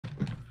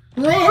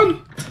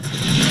Run!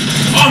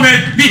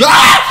 Ahmed!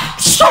 Ah!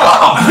 Shut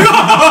up!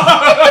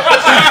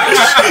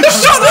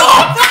 Shut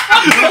up!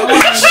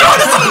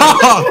 Shut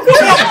up!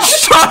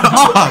 Shut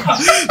up!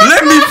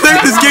 Let me play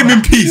this game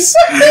in peace.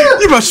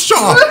 You must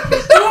shut up.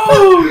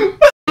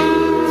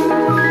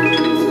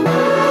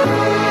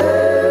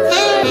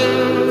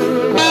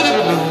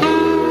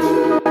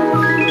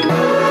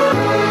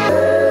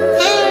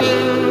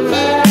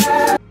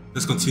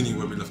 Let's continue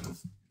where we left off.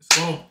 Let's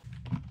go.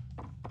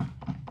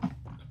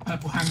 The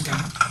purple handgun.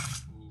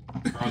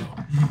 Prowler.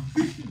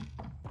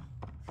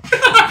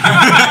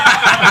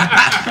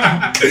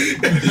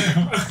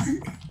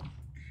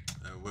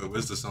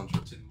 Where's the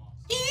soundtrack?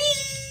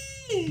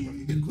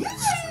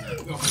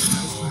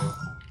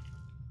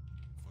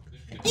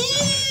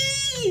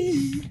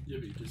 Yeah,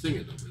 but you can sing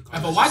it though.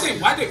 But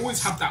why they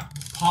always have that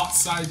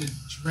part-sided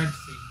dread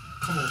thing?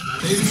 Come on, man.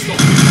 They just stop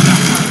doing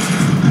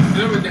that. They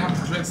don't really have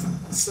the dreads.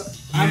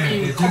 I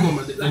mean, come on,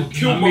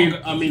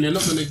 man. I mean, they're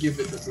not gonna give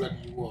it the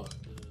bloody what?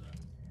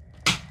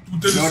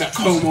 You know that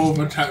comb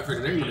over type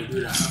thing. They ain't gonna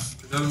do that.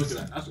 They're looking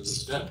at that's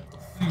just dead.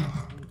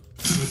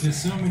 But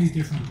there's so many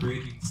different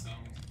grading styles.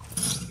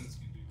 Things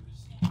can do.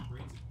 It's not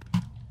grading.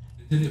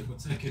 They did it for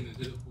Tekken. They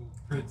did it for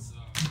Prince.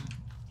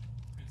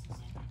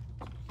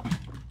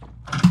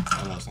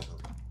 Oh, no, it's not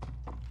that.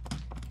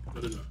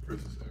 But in that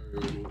Princess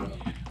area and all that.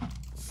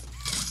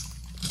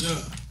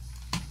 Yeah.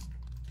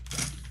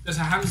 There's a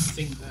hand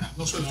thing there. I'm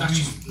not sure if that's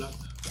just blood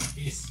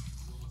there. Yes.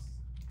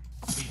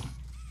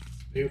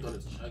 They've done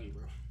it to Shaggy,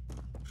 bro.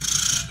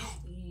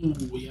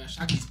 Ooh, yeah,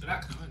 Shaggy's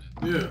black now,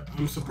 isn't it? Yeah,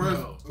 I'm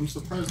surprised. Bro. I'm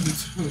surprised they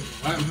turned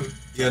white man.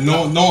 Yeah,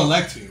 no one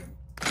liked him.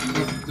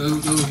 There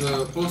was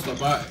a poster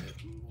about it.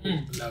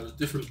 And that was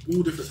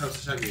all different types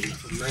of Shaggy, like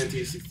from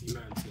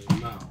 1969 to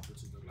now,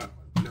 which is the black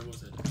one. Never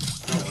said,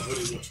 no, I've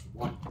only watched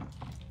one.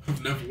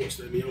 I've never watched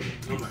any other.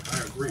 And I'm like, I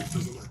agree.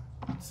 Because I'm like,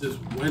 since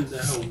when the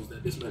hell was there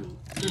this many?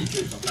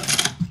 Black.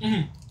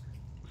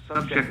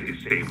 Subject is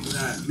stable.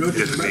 No,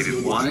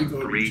 Designated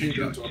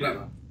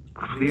 132.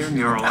 Clear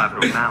neural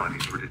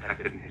abnormalities were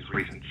detected in his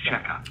recent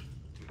checkup.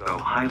 Though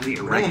highly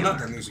irregular,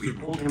 we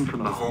pulled him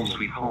from the home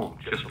sweet home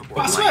just before.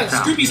 But I swear,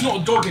 Scooby's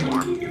not a dog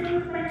anymore. I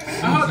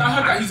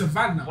heard that he's a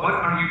van now. What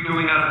are you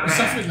doing out of bed?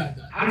 Something like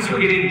that. How did you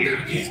get in here?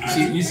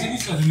 You see,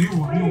 these are the new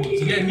ones.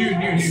 Yeah, new.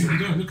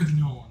 Don't look at the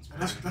new ones.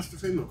 That's the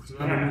thing though, because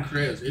now the new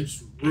creators, they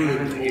just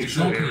ruined the old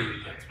show.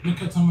 Look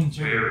at Tom and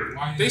Jerry.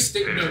 They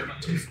stick no,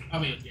 I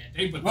mean, yeah,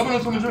 they. What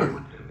about Tom and Jerry?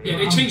 Yeah,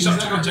 they changed up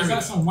Tom and Jerry.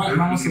 That's some white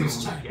mouse in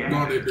his chat.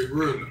 No, they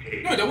ruined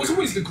it. No, there was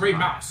always the grey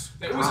mouse.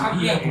 They always had.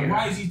 Yeah, but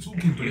why is he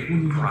talking to it?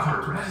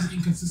 Why is it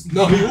inconsistent?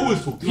 No, he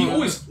always talked. He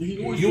always talked.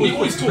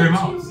 Grey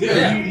mouse.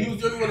 Yeah, he was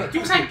the only one that. He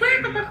was like.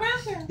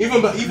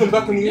 Even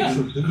back in the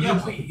intro. Yeah,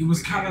 but it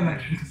was kind of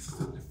like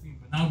inconsistent with thing,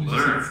 but now we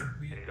just.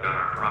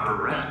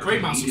 Grey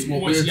mouse was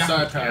more weird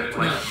side path.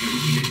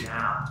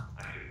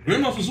 Grey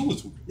mouse was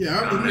always talking.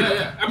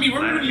 Yeah. I mean,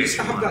 remember when you used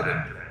to have that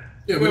then?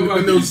 Yeah,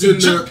 when they was doing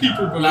the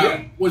people,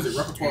 like, what is it,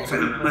 repertoire or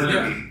something?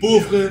 Yeah.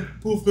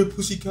 Pauvre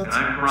pussycat.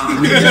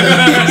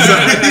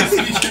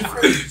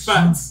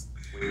 Facts.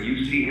 When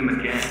you see him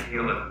again,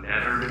 he'll have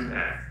never been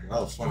back. That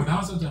was funny. That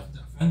was that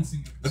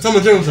fencing. And Tom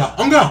and Jerry was like,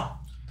 Unga!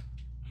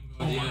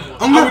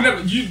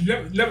 You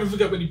never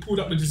forget when he pulled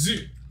up with the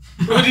zoo.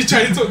 When he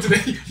tried to talk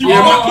today,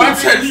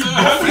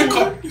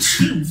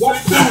 what?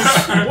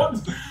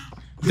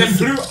 Then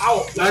blew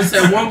out. I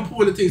said one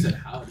poor the thing said,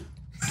 howdy.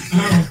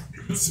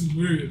 That's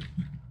weird.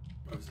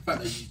 It's the fact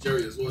that you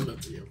Jerry as well,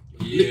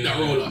 lick that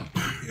roll up.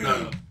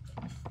 No.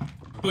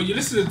 But you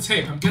listen to the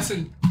tape, I'm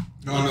guessing.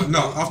 No,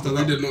 after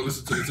that. We did not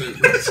listen to the tape.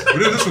 We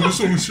didn't listen, we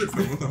saw the shit,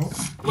 fam. What the hell?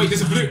 Wait,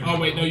 there's a blue. Oh,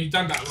 wait, no, you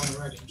done that one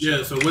already.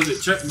 Yeah, so was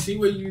it check? You see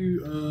where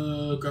you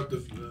got the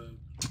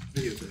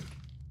video tape?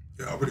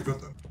 Yeah, I already got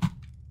that.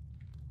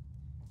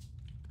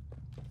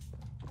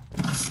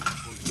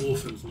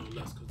 Orphans, no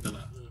less, because they're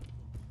like,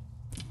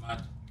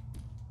 mad.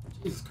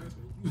 Jesus Christ,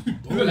 man.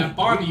 You look like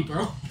Barney,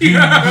 bro. You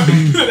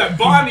look like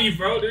Barney,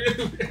 bro.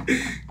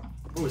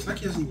 Oh, it's like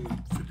he hasn't been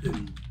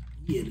flipping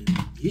eaten in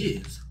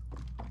years.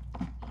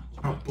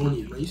 How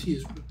bony is, man. You see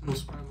his flipping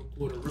spinal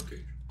cord and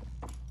ribcage.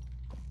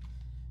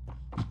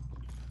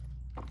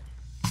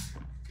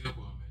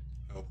 Careful, Ahmed.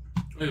 Help.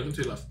 Oh, yeah, look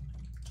to your left.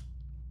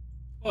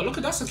 Oh, look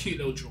at that's a cute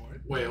little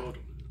drawing. Wait, hold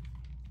on.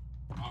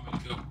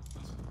 Ahmed, careful.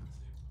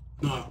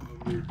 No,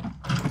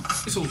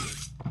 it's all good.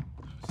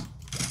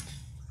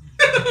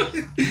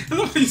 I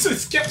love how you're so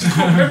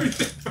skeptical of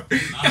everything.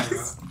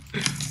 Yes.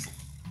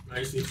 I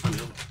just need to find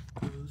out.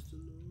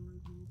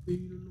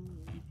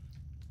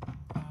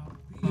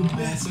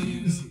 Best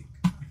music.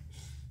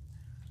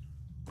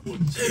 We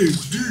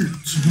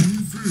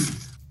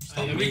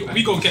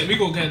gonna get a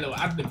little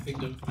admin thing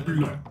done.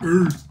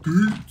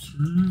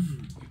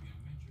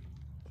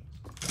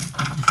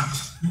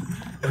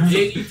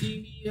 Aydee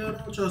TV, I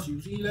don't trust you.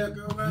 See that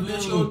girl right there?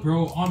 No,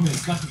 bro, Ahmed,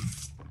 slap him.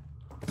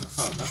 That's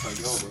like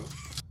girl, bro.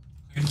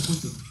 I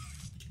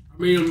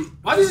mean,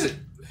 why does it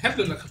head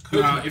look like a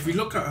coat? Nah, if you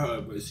look at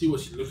her, but see what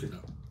she's looking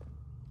at.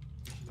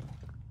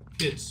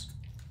 Kids.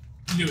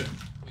 Knew it.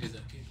 Where's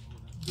that kid?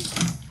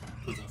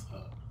 Because of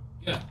her.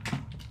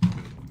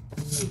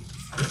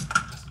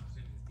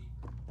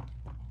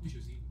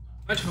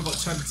 Imagine if I got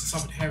turned into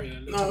something hairy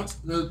and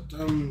looked at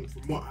myself.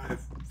 From what I've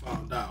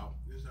found out,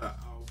 is that out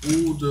of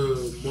all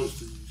the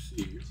monsters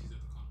you see,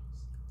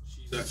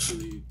 she's actually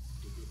the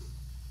good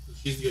one.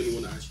 She's the only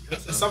one that actually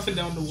has There's something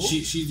down the wall?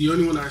 She's the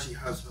only one that actually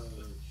has her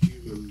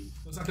human.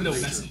 There's like a little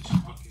message.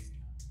 Okay.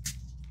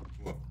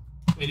 What?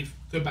 Wait, if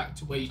go back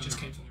to where you just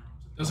came from.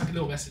 There's like a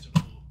little message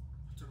on the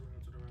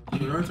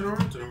wall.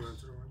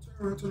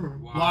 Turn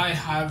around. Why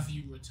have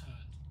you returned?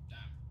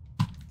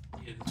 Damn.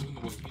 Yeah, they're doing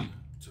the work here.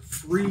 To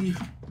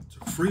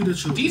free the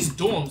children. These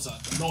dorms are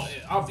not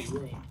it. I'll be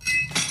real.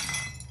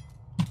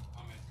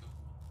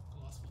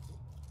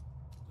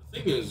 The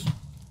thing is,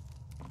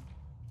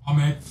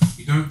 Ahmed,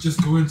 you don't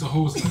just go into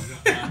holes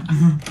like that,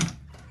 man.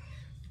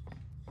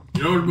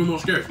 you know what would be more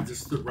scary if you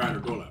just stood right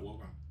at the door like,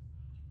 welcome.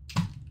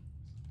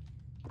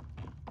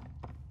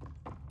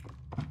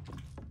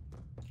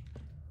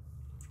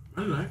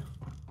 I like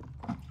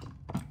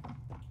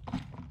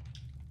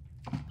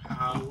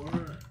power.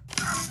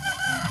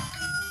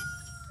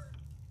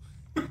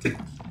 Where did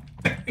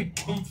it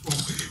come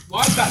from?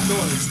 Why is that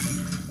noise?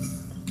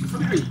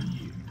 Funny how you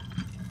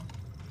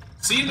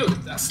See, look,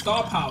 that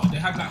star power. They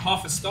had like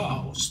half a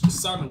star or the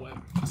sun or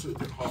whatever. That's what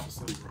they did half a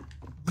sun, bro.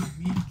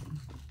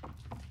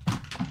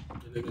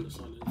 And then in the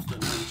sun, it's a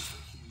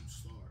huge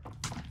star.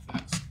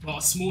 Facts. Well,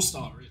 a small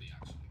star, really,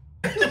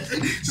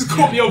 actually. Just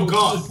caught me off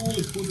guard. Pull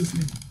this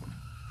in.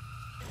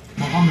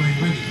 Well, I'm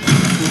ready.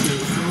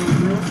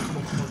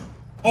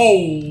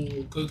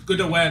 Oh, good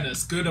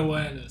awareness. Good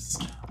awareness.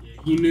 Yeah,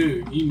 he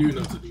knew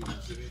not to do that.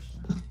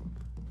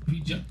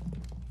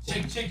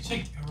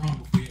 Check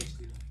around before you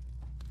actually.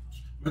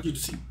 Imagine the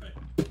seat, right?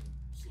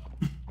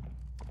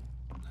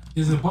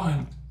 There's a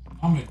button,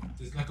 Ahmed.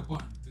 There's like a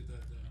button to the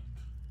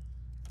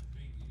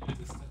thing. You know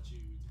the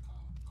statue,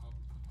 the car.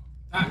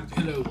 That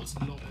pillow was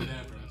not To your there,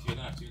 left, bro. to your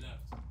left.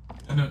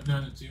 No,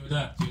 to your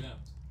left.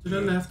 To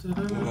the left, to the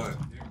left.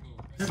 There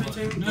we go.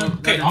 Everything. No,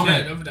 Okay,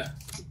 Ahmed. over there.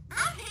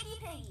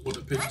 What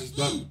the picture's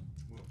done.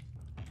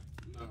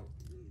 No.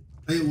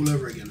 Play it all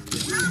over again.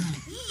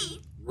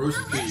 Roast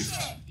beef.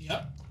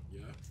 Yep.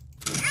 Yeah.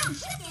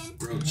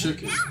 Grilled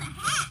chicken.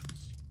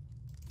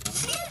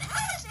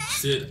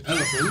 Said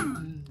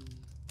elephant.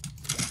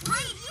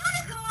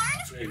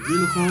 Said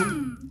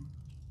unicorn.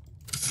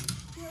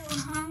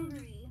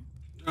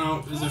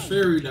 Now, there's a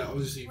theory that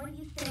obviously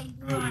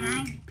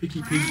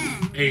Picky Piggy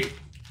ate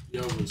the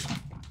others.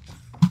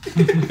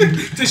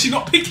 Does she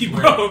not picky,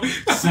 bro?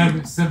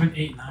 7,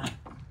 8, 9.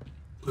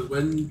 Because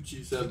when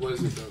she said, the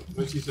roast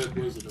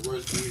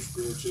beef,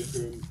 grilled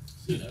chicken,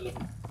 said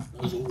elephant,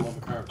 those are all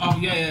other characters. Oh,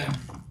 yeah.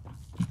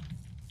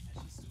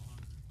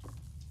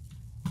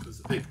 Because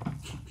the pig.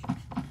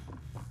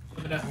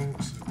 Over there.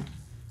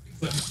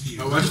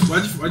 Oh, why do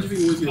you think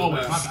it always gets Oh,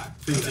 wait, bad? my bad.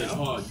 Things like,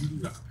 oh, you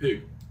look like a pig.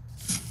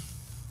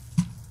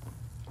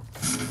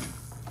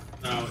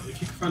 Now, if you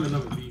can find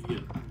another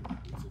VVS.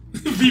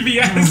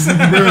 VVS.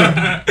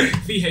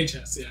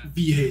 VHS, yeah.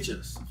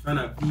 VHS. Find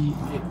out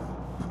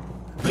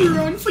VHS.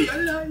 Run for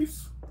your life.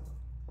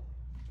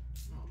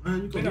 Oh,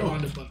 man, you Been got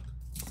around the locked. block.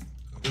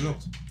 You're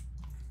locked.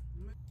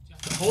 You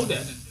have to hold it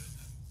and then do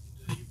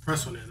it. Yeah, you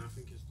press on it and I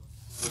think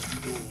it's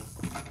the door.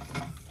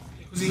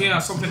 Because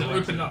here, something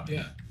opened up,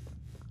 yeah.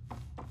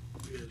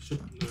 Yeah, it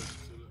should, no, so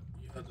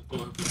you had the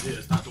door open. Yeah,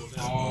 it's that door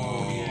there.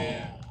 Oh,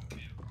 yeah.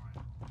 Okay, right.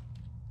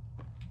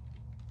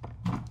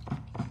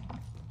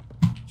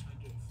 Try and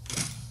do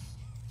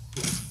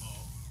it.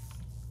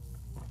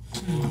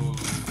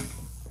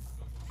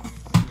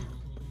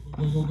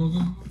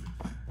 Go.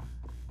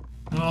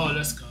 Oh,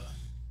 let's go.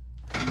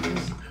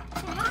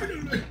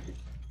 Finally. I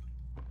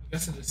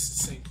guess it's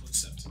the same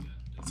concept again.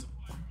 There's a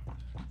wire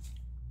up there.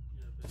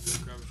 Yeah, but you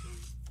grab it from.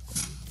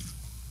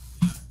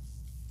 Yeah.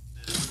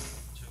 And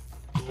check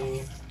the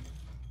door.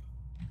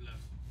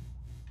 Left.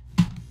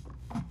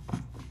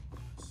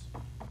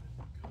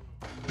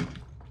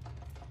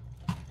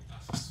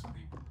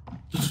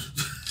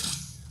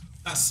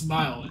 That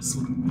smile is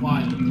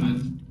wild,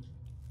 man.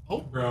 Oh,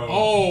 Bro.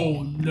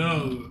 Oh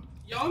no.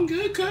 Y'all I'm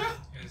good, cuz?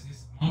 Is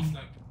his mouth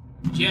like?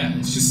 Yeah,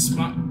 it's just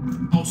smile.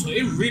 Oh, so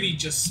it really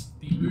just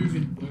be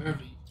moving wherever.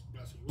 He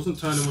wasn't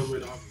turning when we're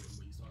in the other room,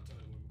 but he started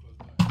turning when we're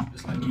close by.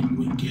 It's like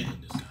we get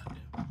in this goddamn.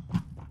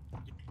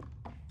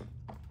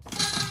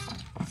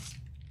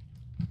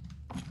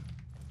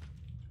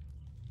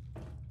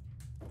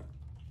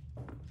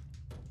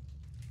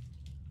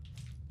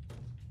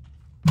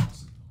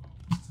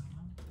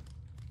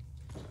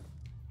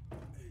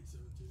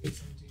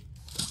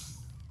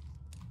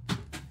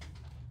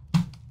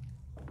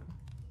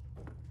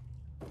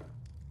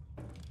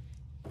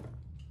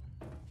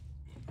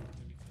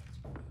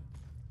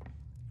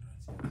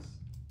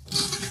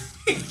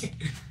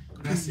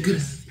 Gracias.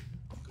 Gracias.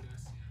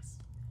 Gracias.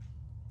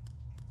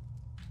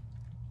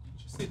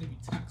 You just say they be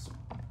tax.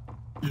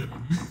 Yeah.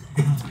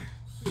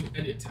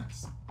 Edit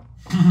tax.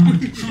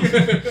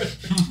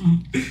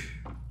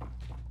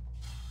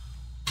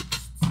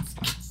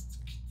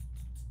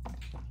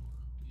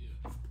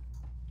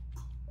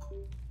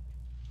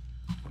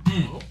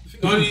 Oh,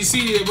 Oh, you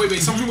see, wait,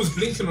 something was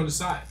blinking on the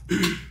side.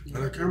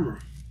 on the camera.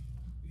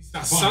 You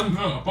That sun.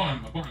 No, a button.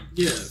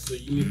 Yeah, so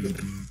you need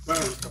the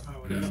barrels to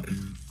power it up. To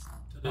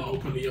then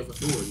open the other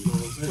door, you know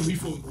what I'm saying? We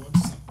thought we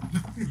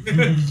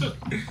wanted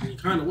something. You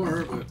kind of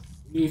were, but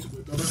you need to be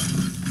better.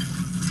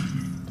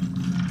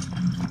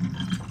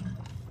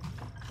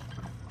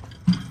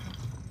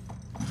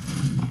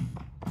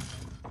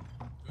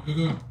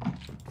 Go. Nice.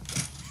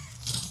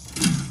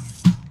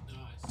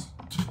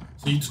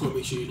 So you just gotta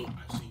make sure you're not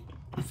actually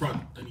in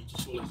front, then he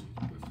just follows you.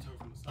 But if you turn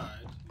from the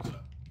side, he's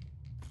like,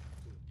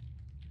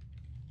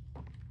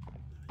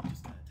 you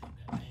just gotta take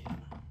that damn.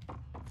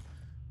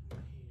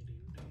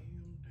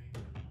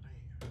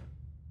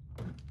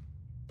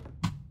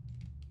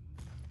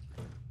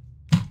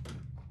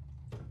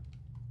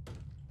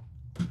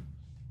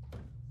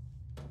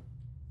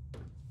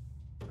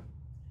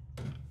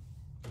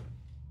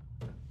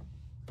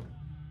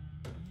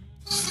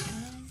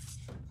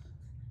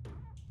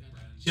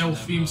 Gel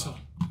theme song.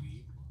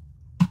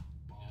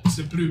 It's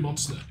a blue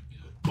monster.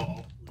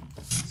 Bob.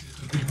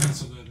 The big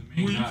pencil, the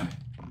main guy.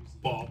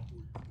 Bob.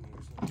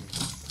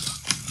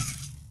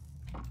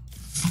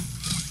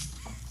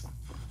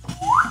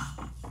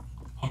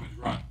 Ahmed,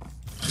 run.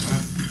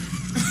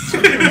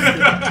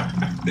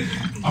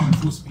 I'm in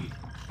full speed.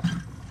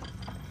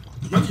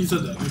 Imagine you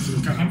said that. Makes it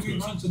Can kind we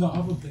run to the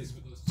other place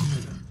with those two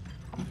of them?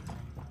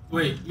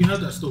 Wait, you had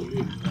that still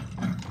moving.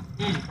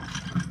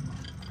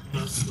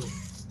 No, still.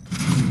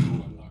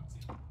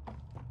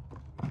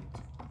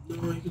 No,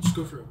 you can just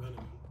go for a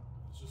venom.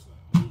 It's just like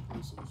a new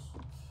process.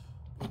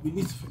 But we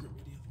need to figure out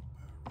where the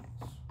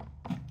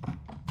other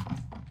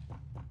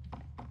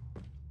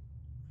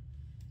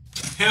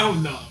barrels. Hell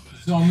no, man.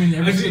 So I mean,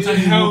 every single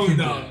time you Hell walk in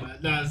no, there, man.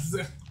 That's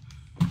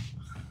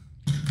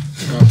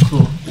Alright,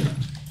 cool.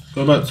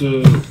 Go back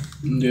to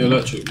the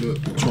electric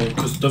control,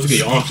 because don't forget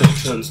your arm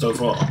takes and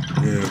stuff off.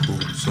 Yeah, cool.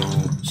 So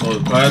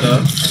apply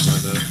that.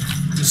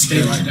 just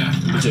stay right there.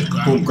 Legit.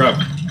 Boom, grab.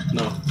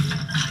 No.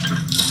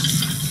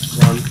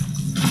 Run.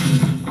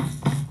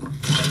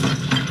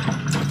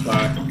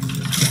 Apply.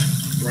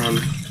 Run.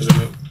 To the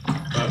hook.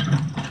 Back.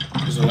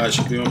 Because the light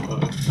should be on.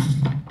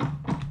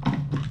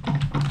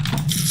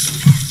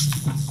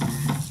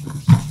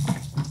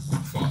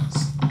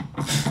 fast.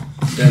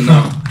 Then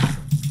now.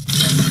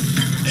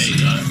 There you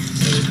go.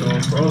 There you go.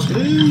 Cross.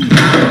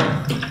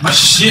 My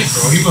shit,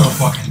 bro. You gonna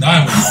fucking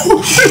die with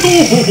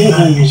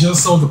me. You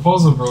just sold the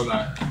puzzle, bro.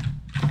 Like,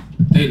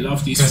 They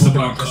love these press the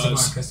football button,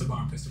 cars. press the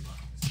button.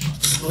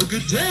 Oh,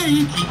 good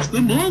day. It's the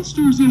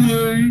monsters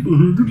away.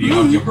 You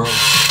hug your bro.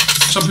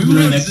 Some people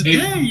know that.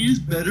 Today is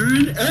better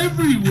in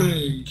every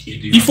way.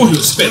 He thought he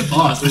was spit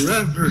bars.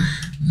 Forever.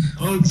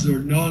 Hugs are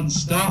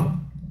non-stop.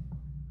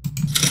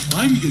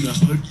 I'm gonna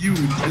hug you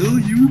until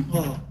you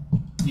pop.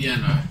 Yeah,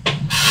 no.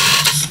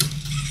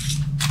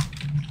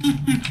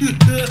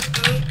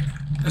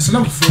 There's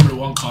another Formula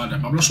 1 car there,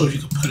 but I'm not sure if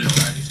you can put it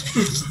right.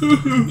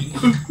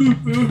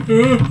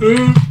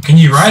 Can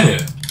you ride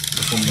it?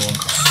 The Formula 1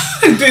 car.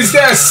 Is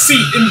there a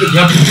seat in the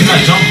Yeah, but you can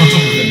like jump on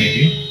top of it,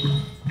 maybe.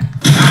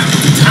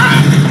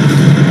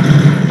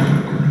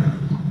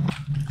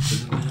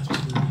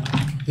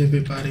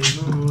 Everybody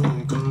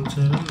move, go to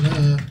the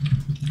left.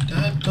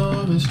 That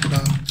door is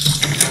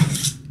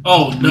locked.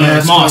 Oh no,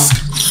 mask.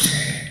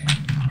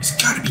 It's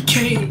gotta be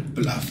Kane.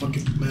 Black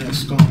fucking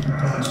mask on.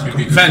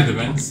 Maybe vent the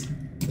vents.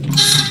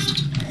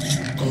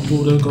 Go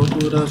through the vent.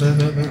 To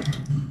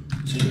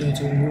the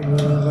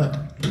left.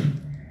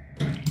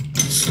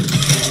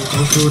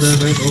 Go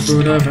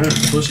through the vent.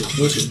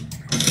 Push it.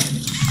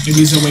 Maybe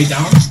there's a way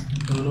down?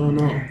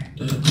 No.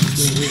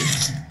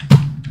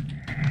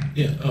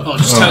 Yeah. Oh,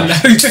 just turn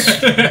that.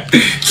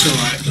 It's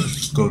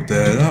alright. Go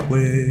there that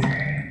way.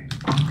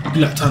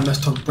 Left hand,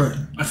 left tongue,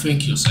 bread. I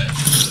think you're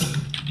safe.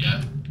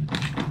 Yeah.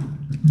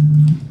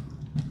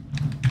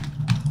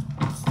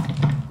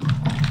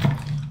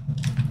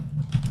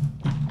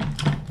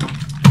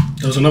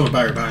 There was another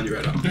barrier behind you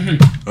right now.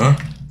 Huh?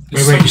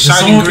 Wait, Some is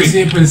shining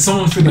green.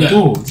 someone through the Yeah.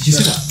 door? Did you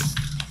see that?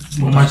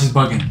 Or am I just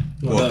bugging?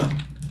 What?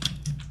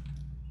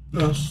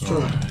 No, it's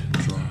true.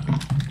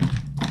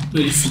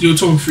 But if you're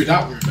talking through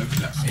that room, maybe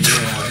that.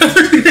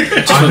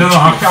 I don't know.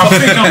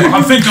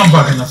 I think I'm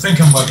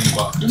bugging,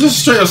 but Just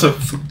straight up say,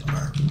 fuck the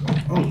barrier.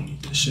 I don't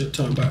need this shit.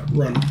 Turn back.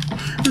 Run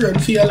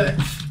for your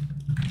life.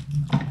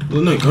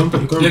 Well, no, go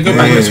back. Yeah, go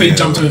back. That's where you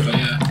jumped over,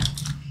 yeah.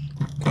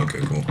 Okay,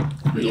 cool.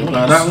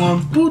 Like that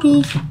one.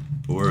 Boodles.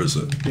 But where is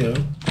it? Yeah.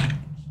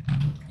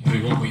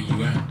 you got where you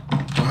went.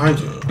 Behind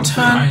you.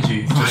 Behind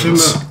you. Just in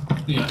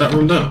that. Yeah. That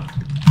room there.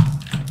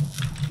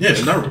 Yeah,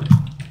 in that room.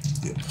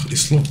 Yeah,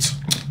 it's locked.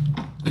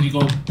 Then you go.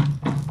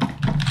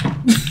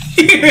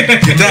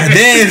 That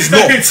there is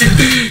locked.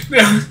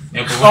 Yeah,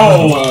 but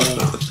Oh.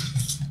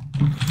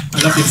 I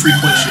love your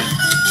 3-point shit.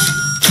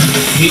 I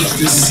hate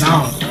this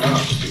sound.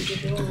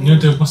 you know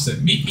the what's that?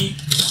 Meep meep.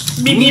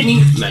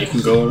 Now you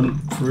can go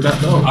through that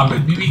door. I'm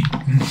like meep meep.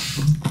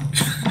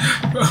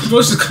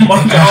 Most of the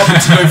command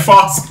Ahmed to go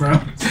fast, bro.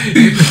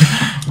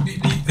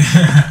 Meep meep.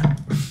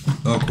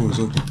 Oh, cool, it's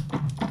open.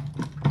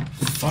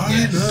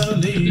 Finally.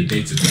 The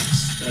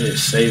database. I didn't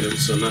save them,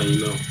 so now you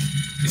know.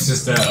 It's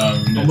just that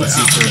the wait,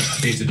 secret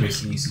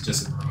database you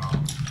suggested.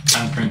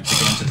 handprint to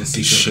get into the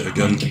secret Shit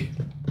again. man cave.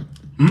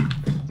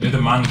 You know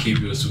the man cave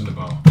you were talking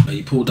about?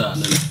 You pulled that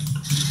and then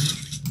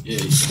you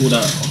pulled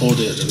out, hold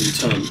it, and then you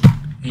turn.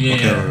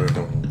 Yeah.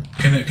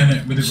 Okay. Can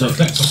it with it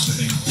reflect off the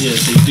thing? Yeah,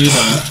 so you do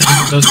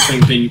that, it does the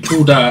same thing, you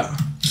pull that,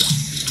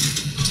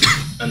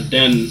 and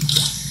then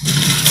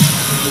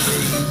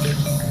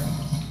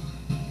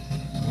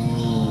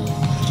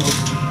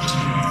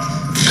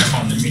I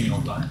found the meaning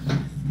of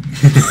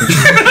that.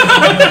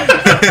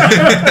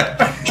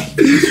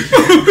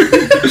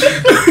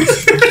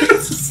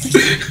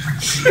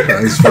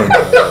 That is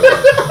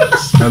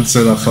funny. And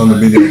said I found the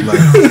meaning of life.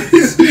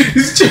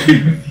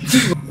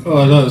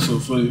 oh, that is so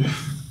funny.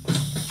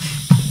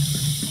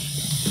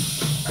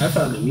 I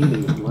found the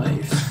meaning of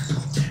life.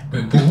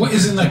 But what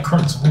is in that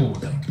cracked wall?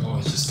 Like, oh,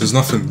 it's just There's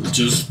nothing.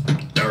 Just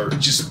dirt.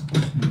 just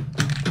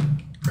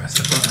press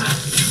the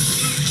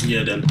button.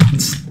 Yeah, then.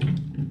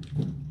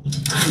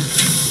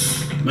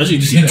 Imagine you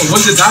just You hear that?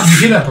 What did that?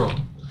 You hear that, bro?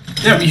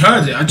 Yeah, we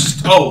heard it. I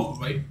just. Oh,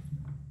 wait.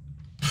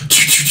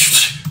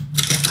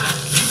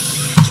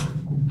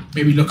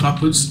 Maybe look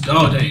upwards.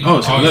 Oh, there you go.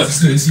 Oh, so Oh,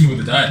 left. let's see what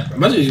the died, bro.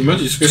 Imagine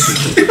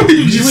scripting.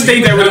 You just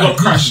stayed there when it got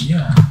crushed.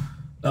 Yeah.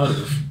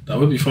 That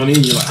would be funny.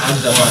 And you're like, add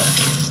that.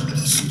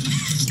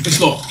 It's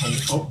not.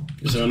 Oh,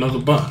 Is there another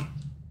button?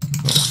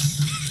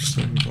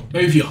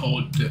 maybe if you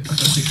hold it. I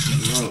don't think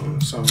No,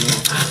 it's not. No.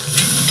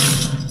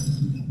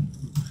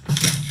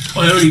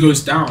 Oh, it only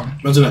goes down.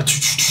 Imagine that.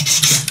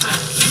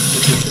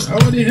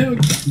 How the hell?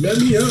 Let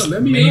me up.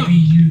 Let me up. Maybe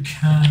you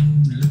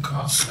can look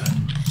up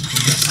and.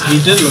 He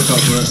did look up,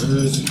 but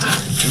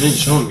it didn't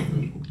show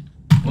me.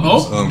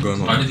 Oh, Oh, I'm going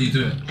Why on. did he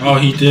do it? Oh,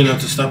 he didn't have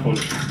to step on it.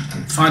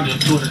 find a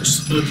door that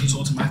just opens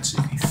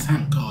automatically.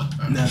 Thank God,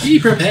 bro. Now be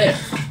prepared.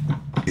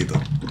 Either.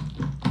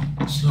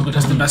 But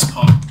that's the best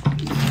part.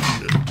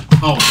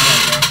 Oh,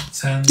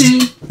 no, 10.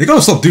 You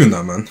gotta stop doing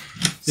that, man.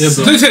 Yeah,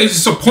 bro. but It's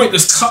just a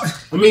pointless cut.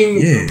 I mean,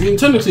 Yeah.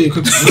 technically it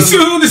could. It's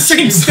all the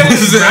same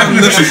steps.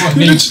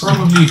 They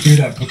probably do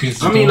that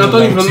because. I mean, I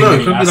don't even know.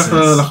 It could be like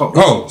a.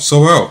 Oh,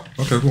 so well.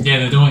 Okay, cool. Yeah,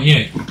 they're doing.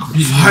 Yeah.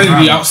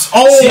 Finally out. See,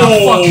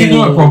 I fucking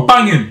know it, Oh, bro.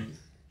 Banging.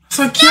 It's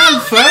like, yeah,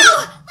 fam.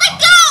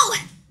 Let go!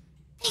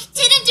 They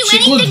didn't do She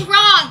anything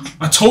wrong.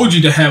 I told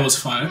you the hair was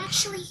fire. I'm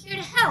actually here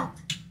to help.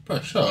 Bro,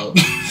 shut up.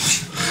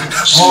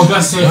 Oh,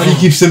 that's it. Why do you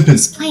keep simping?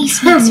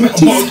 Place makes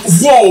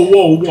ridiculous.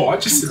 Whoa! I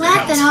just I'm said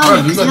glad the that hair was all Bro,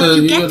 of you us got helped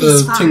the you get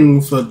this far.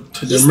 thing for to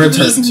He's them the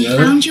redheads, reason we yeah.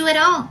 found you at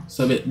all. It's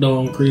a bit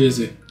dumb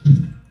crazy.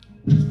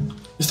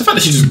 It's the fact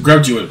that she just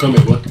grabbed you and come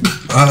here. What?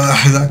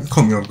 That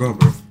caught me off guard,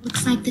 bro.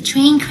 Looks like the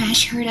train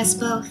crash hurt us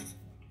both.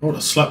 I would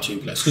have slapped you.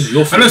 Like, because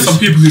your I know some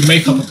people who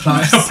make up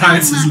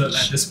appliances look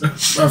like this, bro.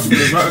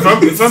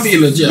 If I'm being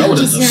legit, I would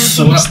have just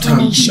slapped her.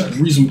 Like, the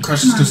reason we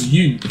crashed is because of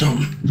you.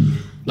 Dumb.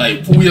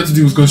 Like, all we had to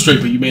do was go straight,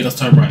 but you made us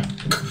turn right.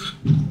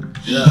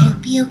 Yeah. We'll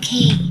be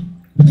okay.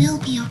 We'll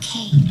be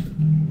okay.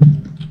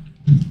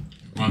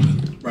 Run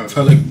then. Right, I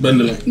felt like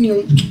bending like,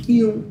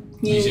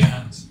 Use your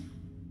hands.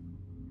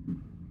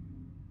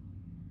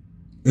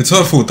 It's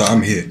her fault that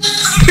I'm here.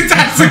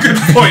 That's a good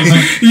point.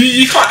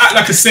 You can't act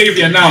like a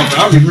savior now, bro.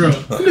 I'll be real.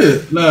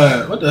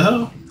 Like, what the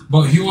hell?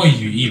 But who are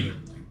you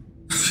even?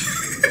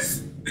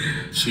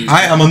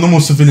 I am a normal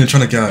civilian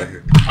trying to get out of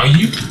here. Are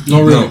you?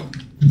 Not really.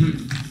 No.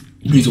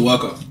 He's a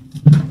worker.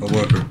 A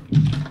worker.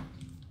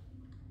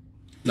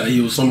 Like,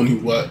 he was someone who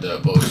worked there,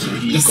 but so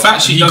he The got,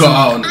 fact she he doesn't- got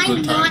out on a I'm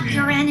good not time.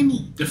 your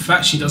enemy. The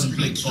fact she doesn't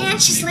blink. Can't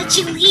just let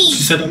you She leave.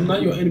 said, I'm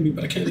not your enemy,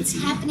 but I can't let What's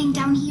you. happening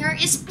down here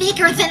is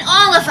bigger than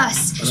all of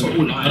us. That's what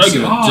all I don't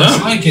give a Oh,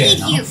 damn. I get it.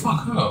 Thank you. Oh,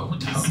 fuck her. What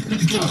the hell?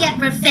 You can get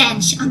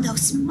revenge on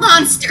those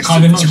monsters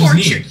Can't they who not just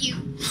tortured leave? you.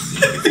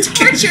 Tortured That's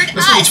what you're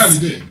trying to us.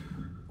 do.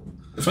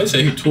 If I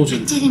say who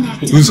tortured Didn't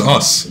act Who's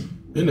us?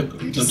 Your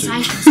the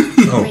disciples of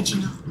the Oh.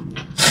 original.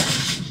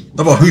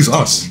 How about who's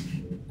us?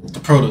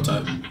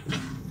 prototype.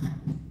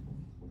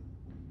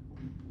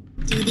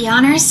 Do the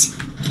honors.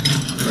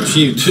 Bro,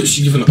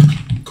 she giving a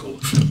cool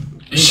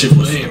shit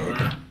was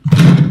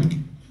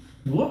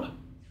What?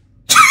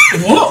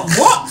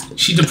 What?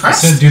 She I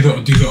depressed? said do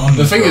the honors.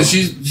 The thing bro. is,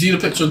 see the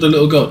picture of the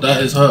little girl.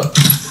 That is her.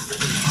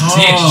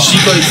 Yeah, She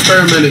got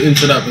experimented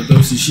into that, but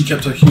obviously she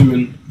kept her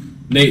human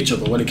nature.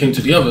 But when it came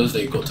to the others,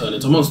 they got turned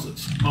into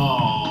monsters.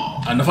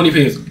 Oh. And the funny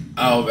thing is,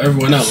 out of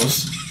everyone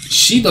else,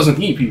 she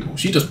doesn't eat people.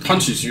 She just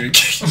punches you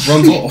and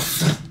runs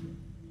off.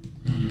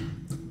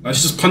 Like,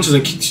 she just punches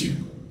and kicks you.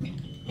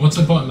 What's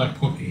about like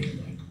Poppy?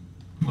 Like,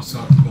 what's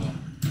up with that?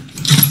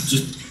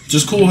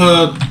 Just call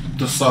her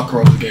the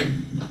Sakura of the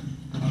game.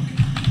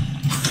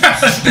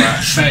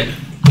 Fed.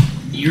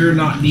 You're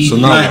not needed. So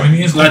now- I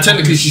mean, it's Like,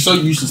 technically, she's so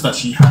useless that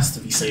she has to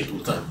be saved all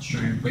the time.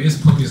 True, but it's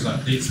Poppy's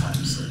like Playtime,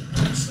 so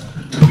it's,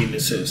 I mean,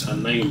 this is her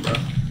name, bro.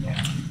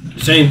 yeah. You're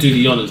saying do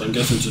the honors, I'm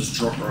guessing just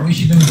drop her What off. is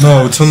she doing?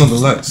 No, turn on the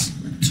lights.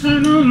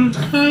 Turn on the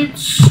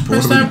lights. But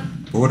Press what that. do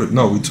we, but what,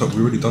 no, we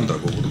already done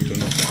that, but what are we doing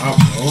now? Wow,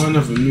 bro, I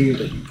never knew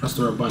that you pressed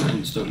the right button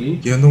instantly.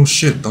 Yeah, no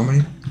shit,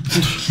 dummy.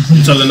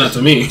 You're telling that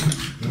to me.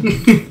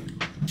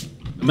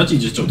 Imagine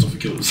you just jumped off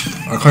and killed us.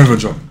 I can't even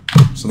jump,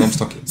 so now I'm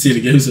stuck here. See, the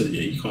game said,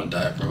 yeah, you can't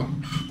die, bro.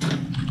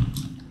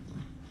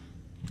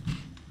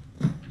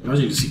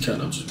 Imagine you see Cat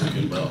just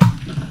talking about.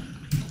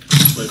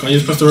 Wait, can't you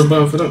just press the red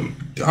button for them?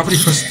 I've already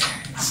pressed.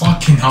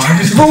 Fucking hell.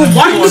 Bro,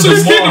 why are you so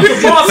scared of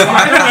the boss?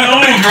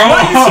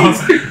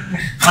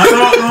 I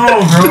don't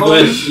know, bro.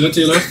 Wait, look to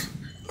your left.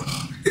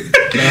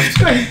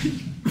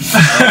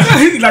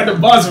 Like the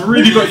boss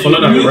really got you.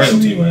 Follow that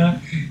red team.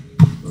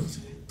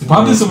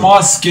 Why does the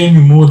mask scare me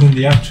more than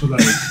the actual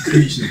like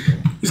creature?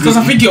 It's because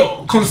I think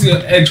you're constantly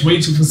on edge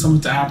waiting for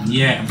something to happen.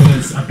 Yeah, but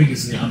I think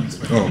it's the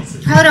unexpected. Oh.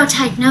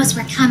 Prototype knows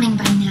we're coming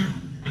by now.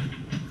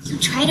 You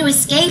try to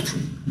escape,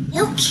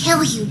 he'll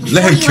kill you before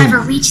Let him you kill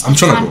ever me. reach I'm the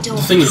trying to front go. door.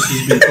 The thing is,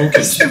 he's been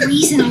That's focused. the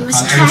reason I was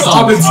I- trapped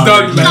Ahmed's in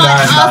done, that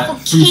man. awful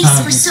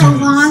case for so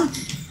long.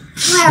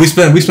 We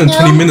spent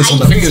 20 minutes on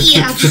that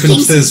idea of flipping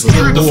things upstairs. he's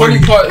done. The funny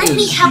part Let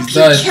me is, help he's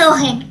you died kill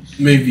him.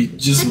 maybe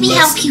just Let me less.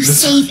 help you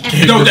save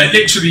everyone. No, that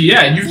literally,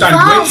 yeah, you've We've done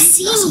all great.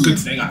 seen That's a you. good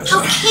thing, How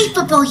actually.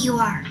 capable you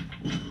are.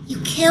 You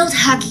killed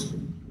Huggy.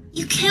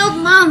 You killed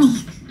Mommy.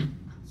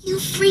 You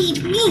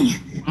freed me.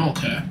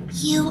 Okay.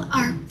 You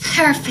are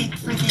perfect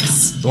for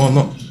this. No, I'm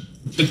not.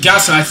 The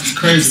gas life is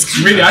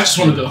crazy. Really, I just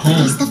want to go home.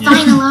 He's the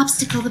final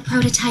obstacle the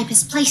prototype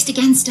has placed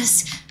against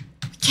us.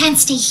 We can't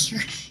stay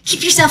here.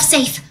 Keep yourself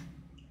safe.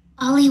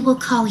 Ollie will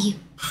call you.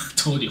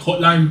 Told you,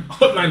 hotline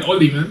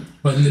Ollie, man.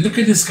 But look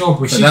at this girl,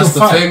 bro. But She that's can the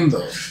fight. thing,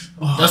 though.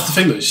 That's the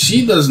thing, though.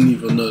 She doesn't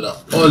even know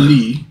that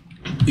Ollie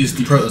is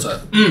the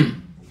prototype.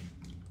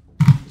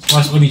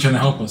 Why's Oli trying to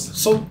help us?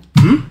 So,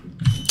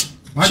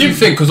 she didn't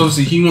think, because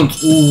obviously he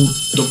wants all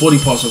the body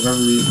parts of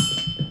every.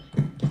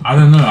 I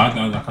don't know. I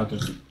don't.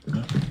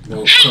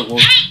 Well, watching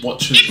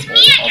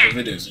all other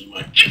videos, you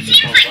might. It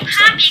seems like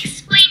Poppy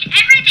explained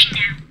everything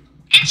now,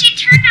 and she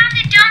turned on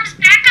the dome's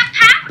backup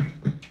power.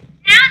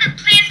 Now the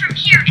plan from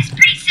here is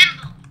pretty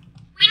simple.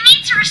 We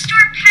need to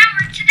restore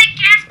power to the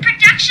gas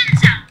production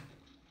zone.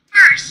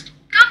 First,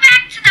 go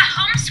back to the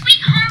Home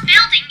Sweet Home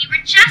building you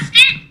were just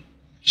in.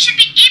 You should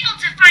be able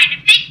to find a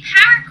big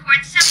power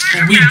cord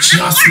somewhere We around just the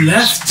porch.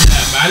 left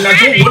there, man. I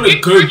don't want to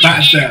go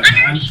back there,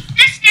 man. Underneath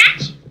the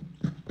statue.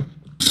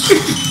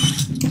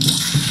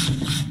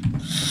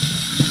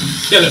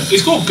 Yeah, look,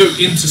 it's got to go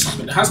into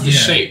something. It has the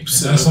shape,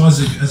 so. That's all as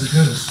it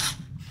goes.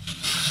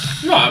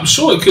 No, I'm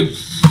sure it could.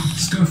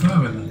 Let's go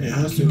further then. Yeah,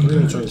 that's the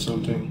good try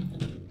something.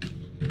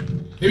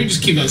 Maybe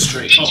just keep going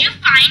straight. Did you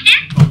find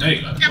it? Oh, there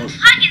you go. The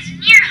plug is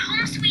near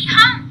Home Sweet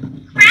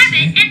Home. Grab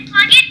it and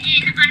plug it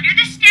in under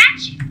the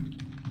statue.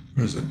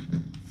 Where is it?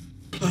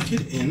 Plug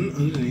it in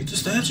underneath the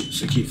statue.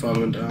 So keep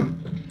following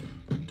down.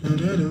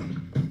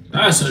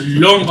 That's a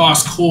long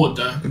ass cord,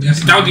 though.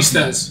 Yes, Down these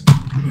stairs.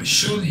 But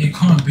surely it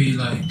can't be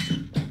like.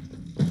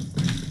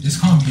 This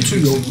can't be.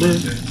 Too low, man.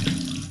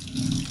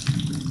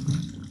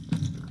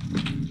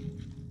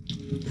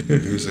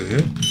 Is it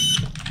here?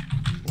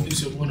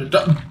 Is it one of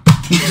them?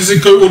 Does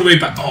it go all the way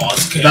back? Oh,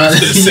 it's okay. I was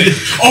gonna say.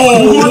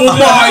 Oh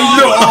my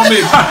no,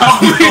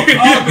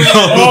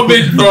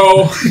 Ahmed,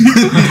 bro.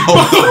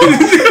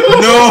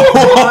 No!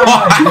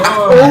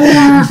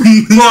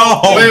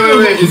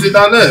 Wait. Is it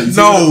down there?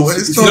 No,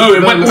 it's not. No,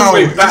 it went all the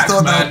way it's back,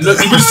 not man. down Look,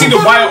 you would have seen the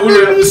wire all the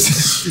way up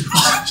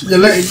the You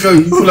let it go.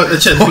 You pull out the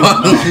chest.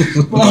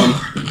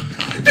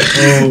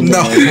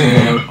 No.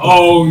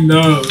 Oh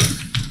no.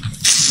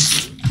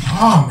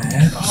 Oh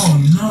man. Oh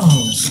no.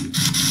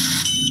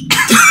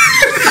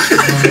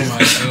 Oh my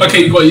god.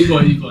 Okay, you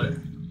got it.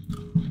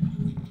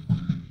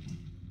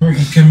 Bro,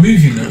 you can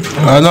move, you know.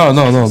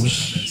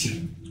 No.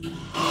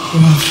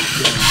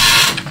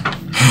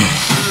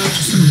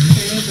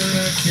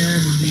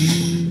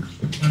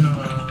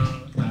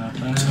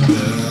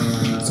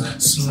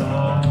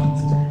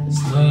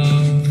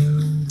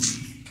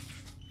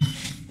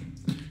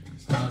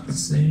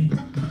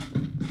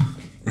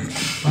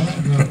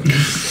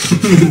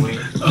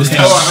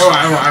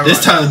 Alright.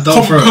 This time,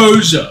 don't throw.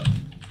 Composure.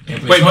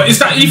 Wait, but is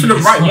that even the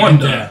right one,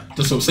 though?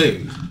 That's what I'm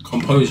saying.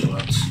 Composure,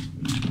 lads.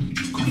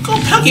 You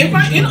gotta plug it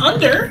right in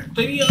under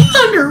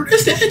the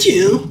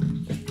statue.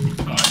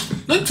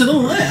 Look to the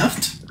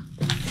left.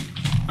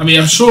 I mean,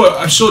 I'm sure.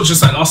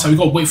 Just like last time, we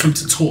gotta wait for him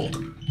to talk.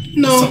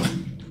 No.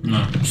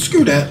 No.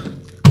 Screw that.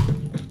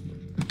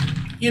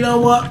 You know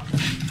what?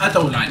 I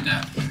don't like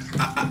that.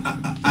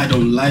 I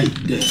don't like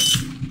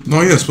this.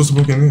 No, yeah, it's supposed to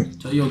book in here.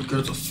 Tell your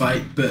girl to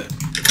fight back.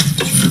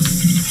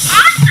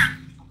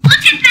 Awesome!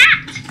 Look at that!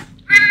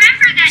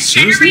 Remember that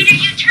Seriously? generator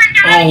you turned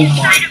on Oh inside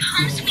my of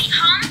Home Sweet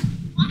Home?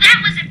 Well, that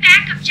was a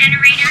backup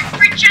generator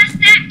for just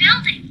that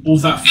building. All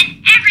that.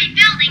 And every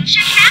building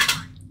should have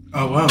one.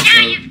 Oh wow. Now So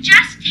you've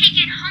just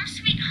taken Home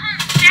Sweet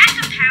Home's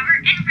backup power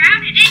and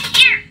routed it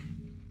here.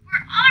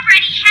 We're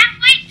already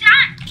halfway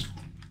done.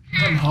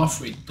 I'm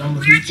halfway done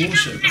with Where his to go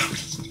bullshit.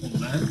 next? Oh,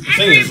 man. the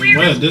thing is,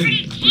 where this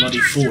bloody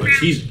fool is,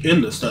 he's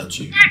in the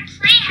statue. That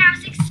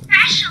playhouse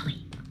especially.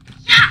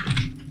 Yuck.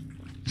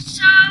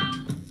 So,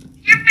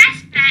 your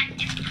best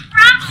bet is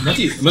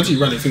probably... Imagine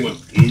you run the thing with.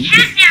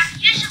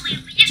 Catnap usually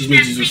leaves Just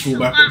means you that just place fall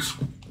backwards.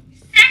 alone.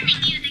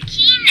 Sending you the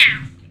key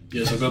now.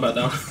 Yeah, so go back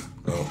down.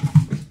 Oh.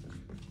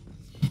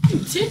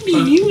 Send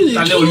me music.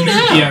 That little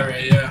loopy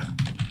area, yeah.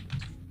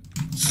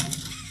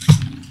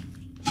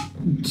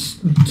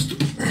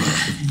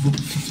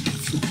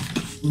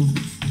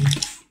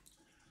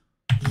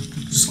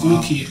 School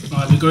key.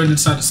 Alright, we're going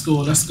inside the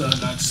school. Let's go,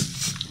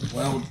 lads.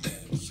 Well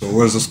then. So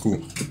where's the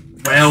school?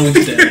 Well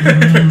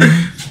then.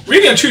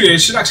 Really and truly, they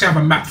should actually have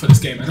a map for this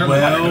game. I don't know.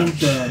 Well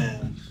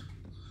then.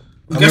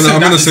 I'm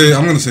gonna say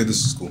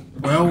this is school.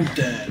 Well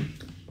then.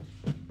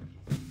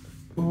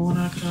 All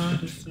I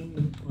got is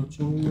to put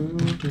your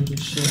world to the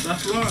shit.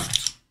 That's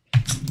right.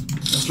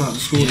 That's not the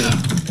school. Yeah.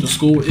 The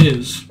school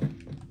is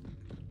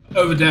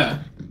over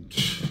there.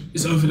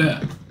 It's over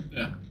there.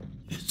 Yeah.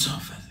 It's over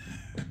there.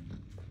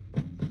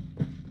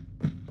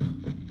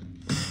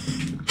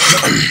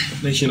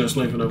 Make sure it's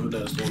not even over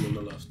there. It's the one on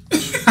the left.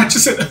 I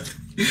just said that.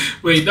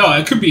 Wait, no,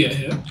 it could be it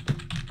here.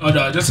 Oh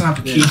no, it doesn't have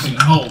a key thing.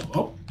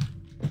 Oh.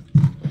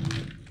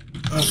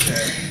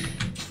 Okay.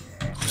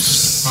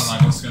 Can't lie,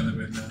 what's going to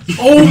be there?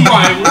 Oh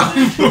my god.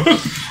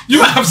 You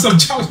might have some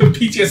childhood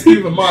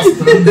PTSD with Mars,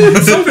 bro.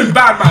 Something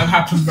bad might have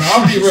happened, bro.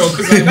 I'll be real,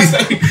 because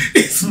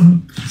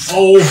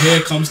oh,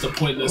 here comes the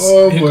pointless.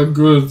 Oh my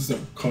god.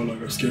 Can't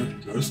like I'm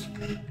scared. Ghost.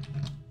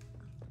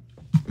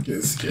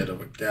 Getting scared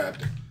of a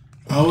cat.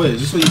 Oh wait, is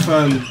this where you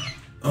find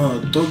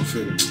dog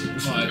thing?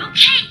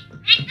 Okay,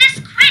 make this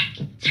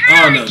quick. Turn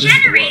on the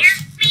generator,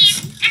 please,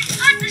 and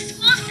plug the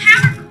school's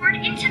power cord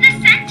into the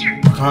center.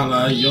 I can't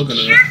lie, you're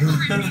gonna. Careful in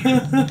there. I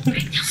don't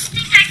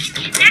think I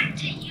can connect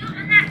to you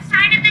on that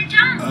side of the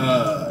dome.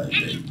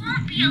 And you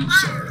won't be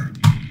alone.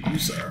 You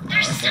sir.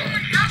 There's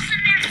someone else in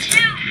there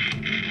too.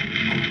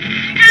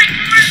 They're not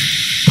yours.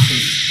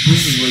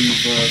 This is where you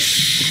what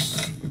is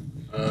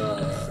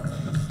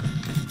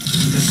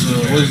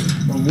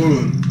it? A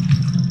woman.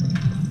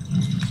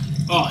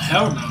 Oh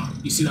hell no.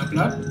 You see that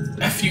blood?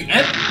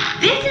 F-U-N?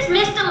 This is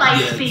Mr.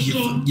 Light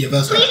speaking.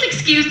 Please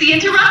excuse the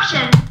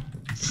interruption.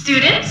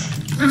 Students,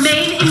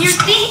 remain in your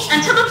seat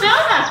until the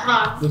bell has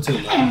rung.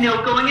 And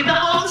no going in the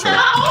halls without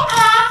a hall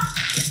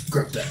pass.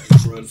 Grab that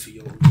and run for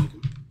your own.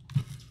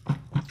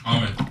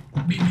 Ahmed.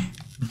 Meet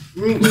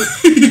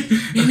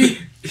me.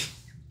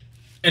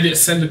 And it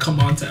send a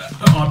command to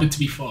Ahmed to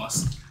be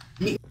fast.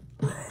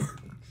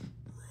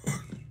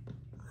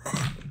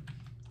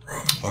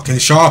 Okay,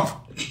 sharp.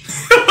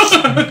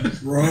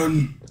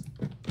 Run.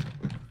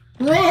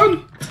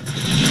 Ahmed,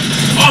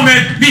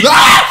 meet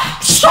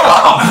Shut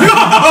up!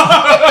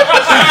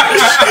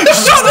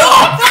 Shut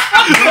up!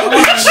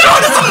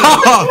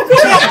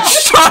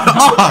 Shut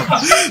up!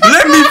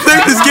 Let me play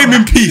this game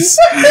in peace.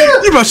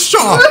 You must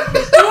shut up.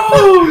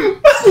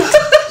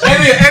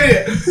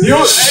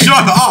 Elliot,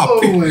 shut up.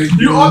 Oh my God.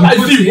 You are like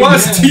the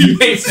worst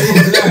teammates.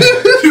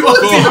 You are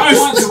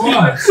the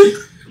worst.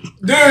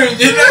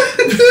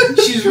 Dude,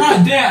 she's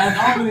right there, and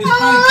Ahmed is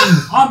fighting.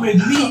 Ahmed,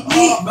 meet,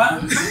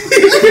 man.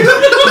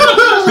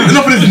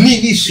 Enough of this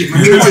neat shit,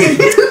 man.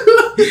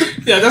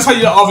 Yeah, that's how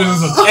you know Ahmed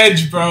is on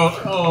edge, bro.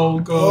 Oh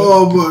god.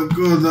 Oh my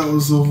god, that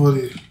was so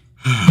funny.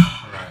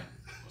 Alright,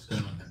 what's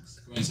going on next?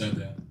 Go inside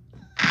there.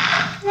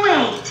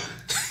 Wait,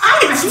 I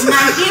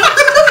recognize you.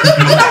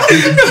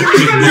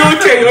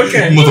 You're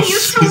okay. You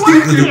used to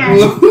work here.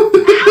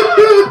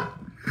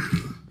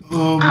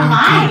 Oh my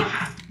god.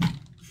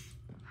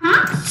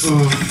 Huh?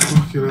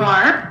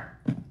 Barb?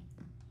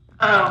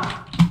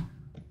 Oh.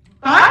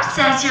 Barb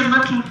says you're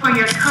looking for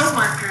your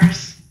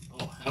co-workers.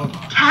 Oh, hell no.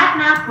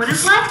 Catnap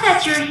wouldn't like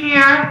that you're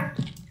here.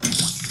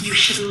 You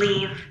should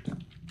leave.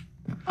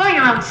 For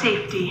your own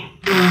safety.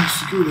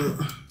 Oh, screw that.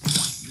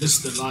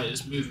 Mr. Light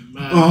is moving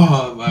mad.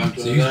 Oh my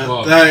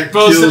god. That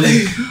killed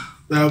me.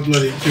 That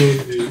bloody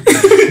killed me.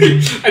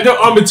 I know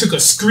Ahmed took a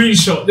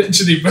screenshot,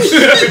 literally, bro.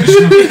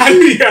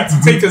 He had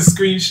to take a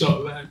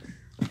screenshot, man.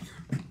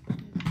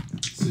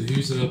 So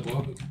who's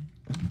Bob?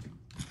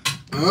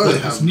 I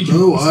have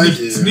no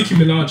idea. Nicki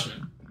Minaj,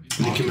 man.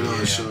 Nicki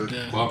Minaj, sorry.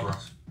 Yeah. Barbara.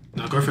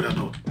 Now go for that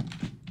door.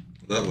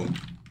 That one?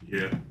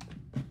 Yeah.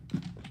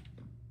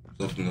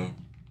 Nothing though.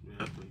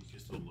 Yeah, but you can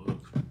still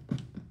look.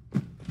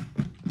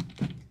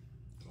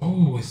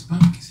 Oh, it's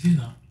back. It's here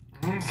now.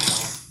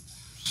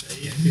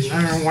 If you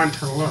never want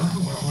to look,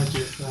 what would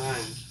you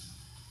find?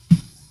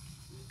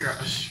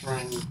 Got a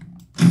shrine.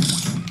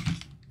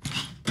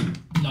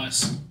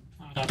 Nice.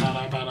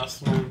 About a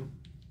throne.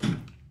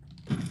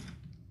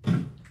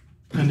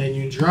 And then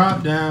you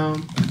drop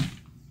down.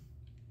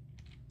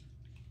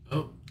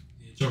 Oh.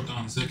 Yeah, drop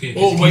down. It's okay.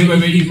 Oh, wait.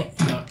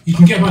 You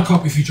can get back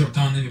up if you drop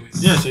down anyway.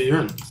 Yeah, so you're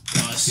in.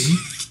 Nice. See?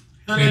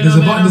 Okay, there's a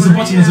button. Where? There's no button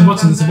here. There's no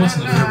button.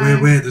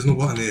 There's no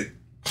button here.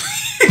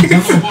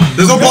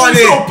 There's no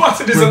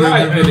button. There's a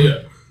light,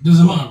 Elliot. There's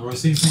a button, bro.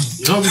 Same thing.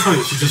 You know what's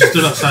funny? She just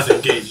stood outside the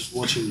gate just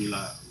watching you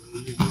like, what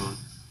are you doing?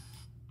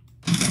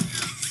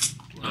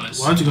 Nice.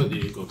 Why'd you go there?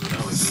 You go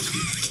that way.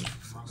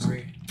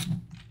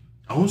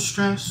 Don't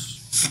stress.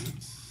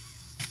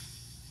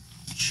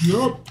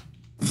 Jump.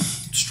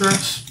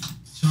 Stress.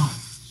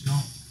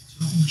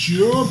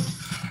 Jump.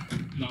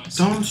 Nice.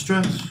 Don't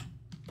stress.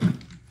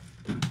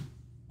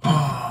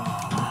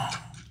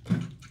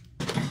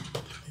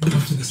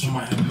 After this, I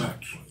might head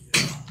back.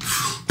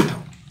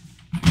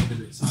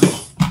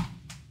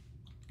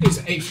 It's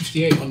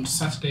 8:58 on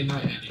Saturday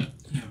night, Elliot.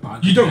 Yeah, but I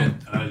You go don't.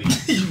 to bed early.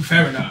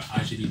 Fair enough. I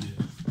actually do.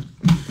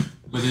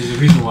 But there's a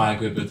reason why I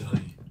go to bed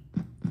early.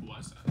 Why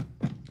is that?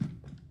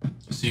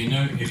 Just So you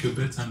know if your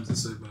bedtimes are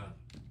so bad,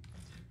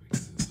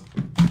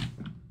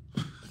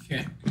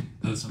 yeah,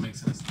 that doesn't make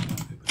sense.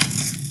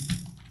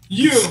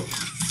 You.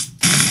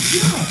 You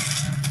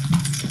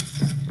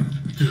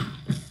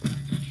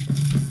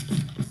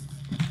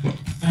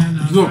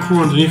gotta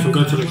crawl underneath and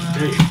go to the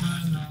gate.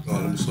 Oh,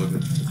 let me slug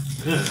it.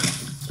 Yeah.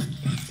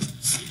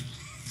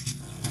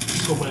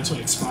 Go wait until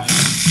it expires.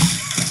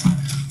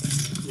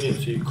 Yeah,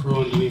 so you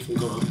crawl underneath and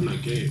go open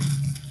that gate.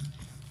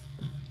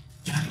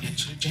 Gotta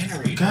get your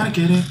generator. Gotta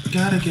get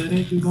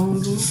it. You going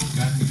to do it?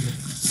 Gotta get it.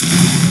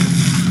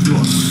 You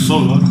are so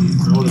lucky.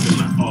 I would have been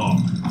like, oh,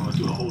 I'll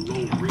do a whole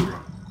long rerun.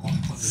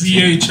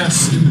 VHS.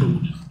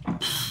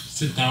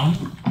 Sit down.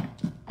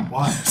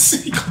 Why?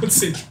 You can't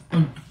sit.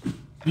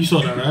 You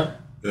saw that, right?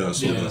 Yeah, I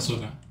saw Yeah, I that. saw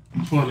that.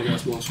 Come on, the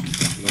guy's lost.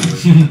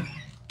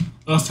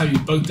 Last time you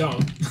bugged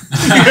out.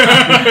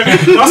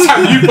 Last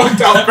time you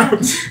bugged out, bro.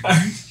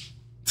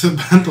 It's a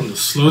band on the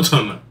slow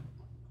timer.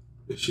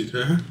 Is she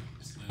there?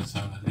 So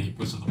then he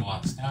puts on the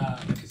mask.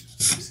 Like it's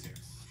really scary. I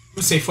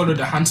would say follow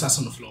the handsets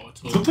on the floor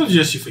at all. Sometimes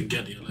you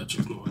forget the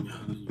electric's not on your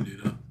hand and you do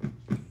that.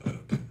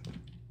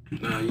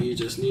 Now you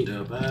just need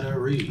a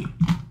battery.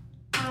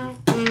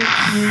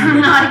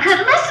 You're not a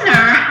good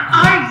listener,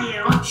 are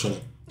you? Shut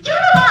up. You're a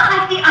lot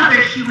like the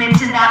other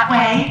humans in that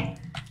way.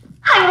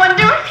 I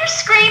wonder if your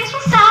screams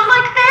will sound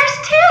like theirs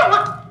too.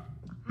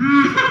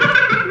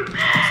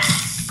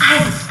 I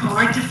look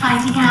forward to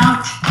finding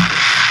out.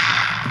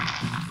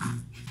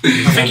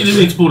 I think you just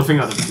need to pull the thing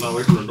out of the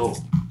away from the door.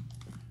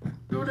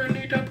 You don't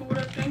need to pull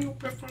the thing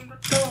away from the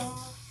door.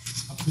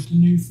 I put the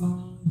new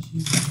phone.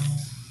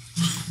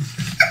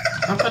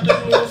 I put the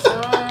new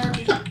phone.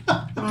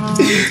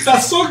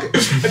 That's so good. I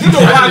don't know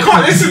why I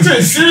can't listen to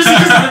it seriously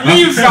because of the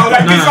memes now.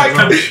 Like, it's like,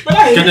 but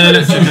I Get the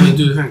electric and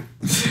do the thing.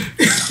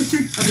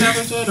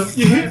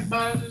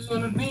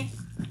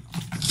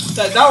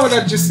 That one I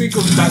just think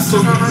of that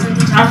song. I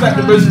have like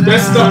the most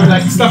best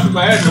stuff in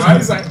my head, right?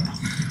 It's like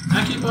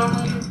I keep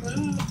on.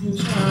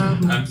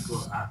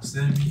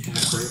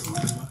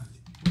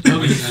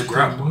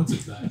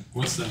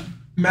 What's that?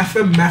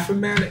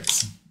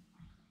 mathematics.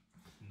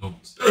 Note.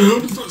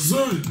 What's that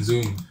say?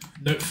 Zoom.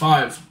 Note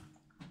 5.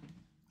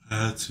 I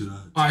had to.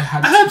 I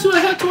had to. I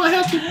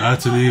had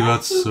to leave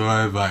out, so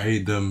I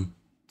ate them.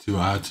 I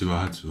had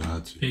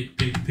to.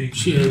 Pig.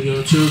 She ate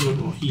your children,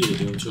 or he ate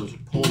your children.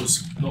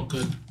 Pause. Not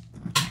good.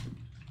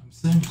 I'm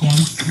saying, come on.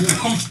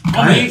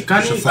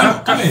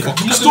 Can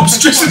You stop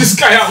stressing this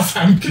guy out,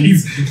 fam,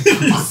 please.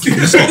 This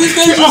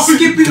guy's just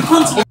skipping the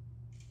content.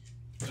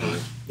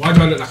 Why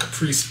do I look like a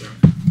priest, bro?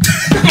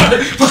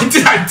 Why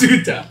did I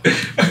do that?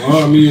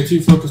 Well, I mean, you're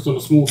too focused on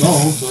the small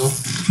doll, so.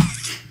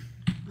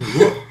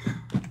 What?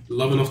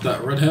 Loving off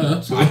that red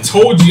hair. So. I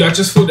told you, I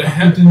just thought the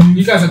head.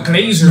 You guys are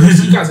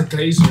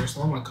glazers.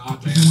 Oh my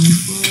god, man.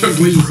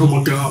 Oh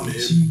my god, man.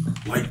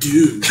 Like,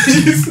 dude.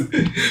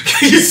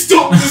 Can you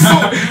stop this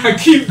song and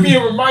keep me a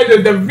reminder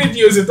of the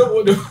videos I don't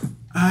want to.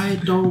 I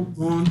don't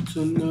want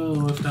to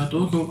know if that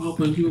door gonna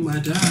open, you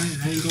might die.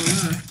 I ain't gonna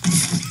lie.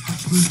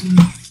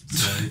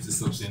 I need to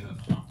stop saying that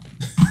now.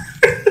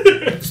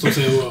 Stop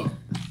saying what?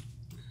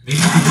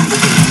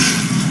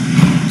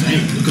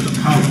 Dang, look at the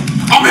power.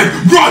 Ahmed,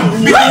 run!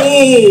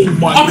 Oh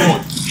my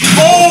god.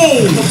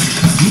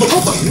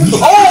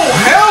 Oh,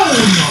 hell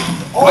no!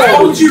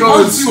 Why would you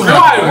run to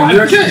cry?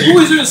 You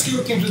always do a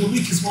skill games with the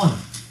weakest one.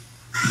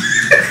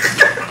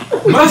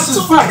 That's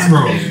just facts,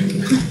 bro.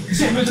 You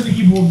say meant to be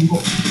keyboard, you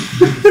got.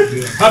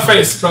 Her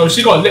face, bro,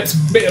 she got lips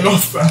bitten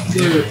off, bro.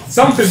 Yeah.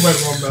 Something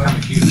went wrong, bro.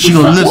 She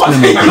got lips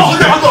in it.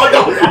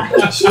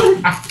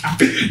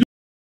 No.